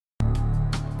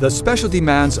The special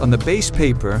demands on the base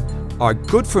paper are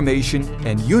good formation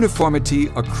and uniformity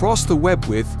across the web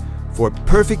width for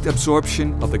perfect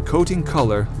absorption of the coating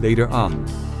color later on.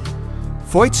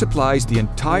 Voith supplies the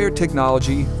entire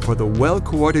technology for the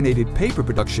well-coordinated paper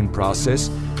production process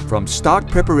from stock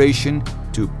preparation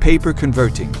to paper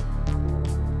converting.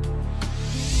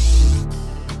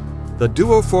 The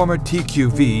Duoformer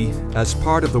TQV, as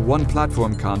part of the One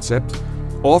Platform concept,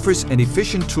 offers an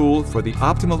efficient tool for the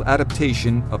optimal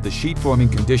adaptation of the sheet forming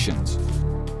conditions.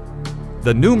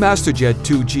 The new MasterJet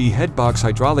 2G headbox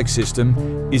hydraulic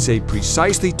system is a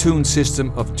precisely tuned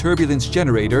system of turbulence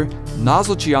generator,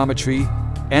 nozzle geometry,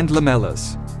 and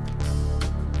lamellas.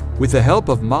 With the help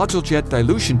of module jet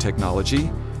dilution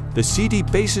technology, the CD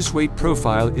basis weight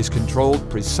profile is controlled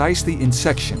precisely in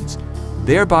sections,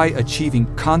 thereby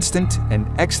achieving constant and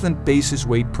excellent basis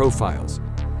weight profiles.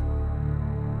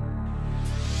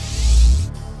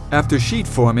 After sheet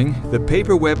forming, the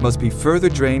paper web must be further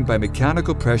drained by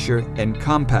mechanical pressure and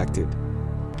compacted.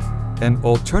 An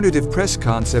alternative press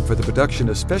concept for the production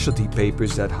of specialty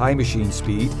papers at high machine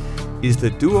speed is the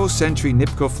Duo-Sentry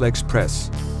NipcoFlex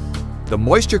press. The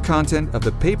moisture content of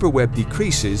the paper web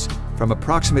decreases from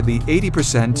approximately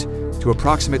 80% to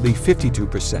approximately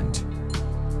 52%.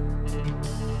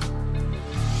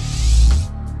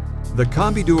 The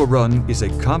Combi-Duo Run is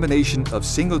a combination of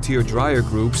single-tier dryer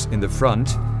groups in the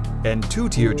front and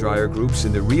two-tier dryer groups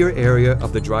in the rear area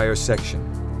of the dryer section.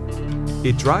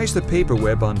 It dries the paper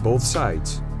web on both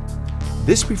sides.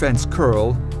 This prevents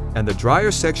curl, and the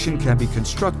dryer section can be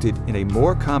constructed in a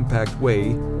more compact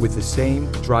way with the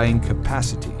same drying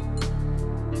capacity.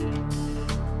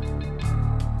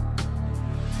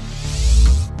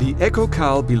 The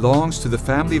EcoCal belongs to the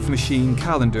family of machine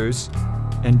calendars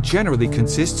and generally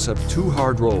consists of two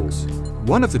hard rolls.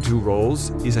 One of the two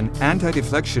rolls is an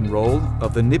anti-deflection roll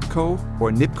of the Nipco or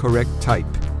Nipcorrect type.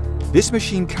 This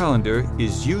machine calendar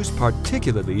is used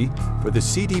particularly for the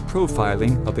CD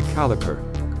profiling of the caliper.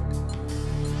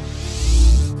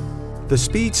 The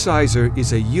speed sizer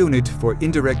is a unit for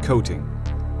indirect coating.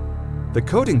 The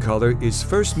coating color is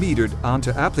first metered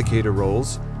onto applicator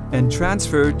rolls and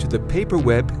transferred to the paper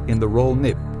web in the roll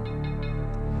nip.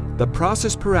 The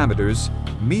process parameters,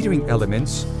 metering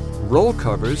elements, roll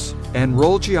covers, and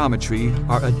roll geometry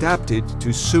are adapted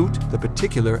to suit the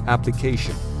particular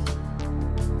application.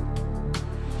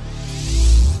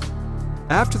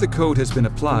 After the coat has been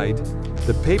applied,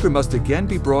 the paper must again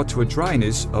be brought to a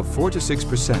dryness of 4 to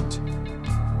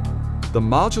 6%. The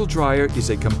module dryer is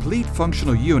a complete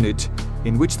functional unit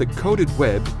in which the coated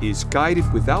web is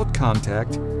guided without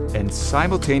contact and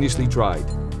simultaneously dried.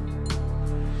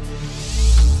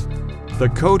 The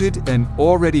coated and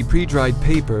already pre-dried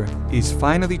paper is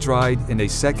finally dried in a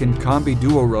second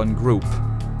Combi-Duo Run group.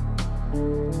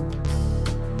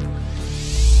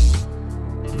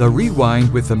 The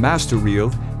rewind with the master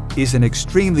reel is an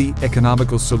extremely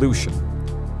economical solution.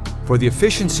 For the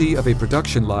efficiency of a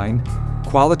production line,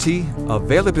 quality,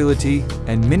 availability,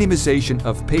 and minimization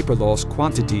of paper loss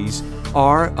quantities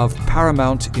are of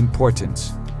paramount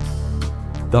importance.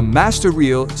 The master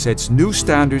reel sets new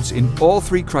standards in all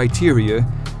three criteria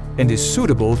and is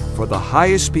suitable for the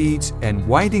highest speeds and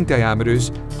winding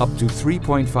diameters up to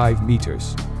 3.5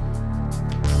 meters.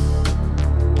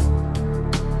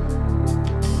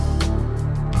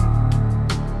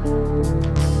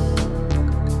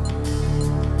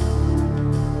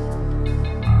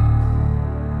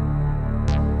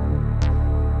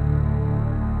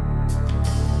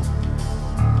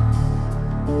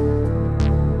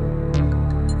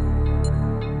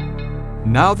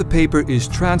 Now the paper is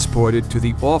transported to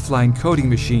the offline coating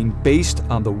machine based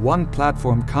on the One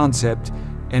Platform concept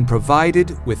and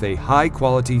provided with a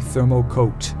high-quality thermo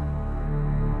coat.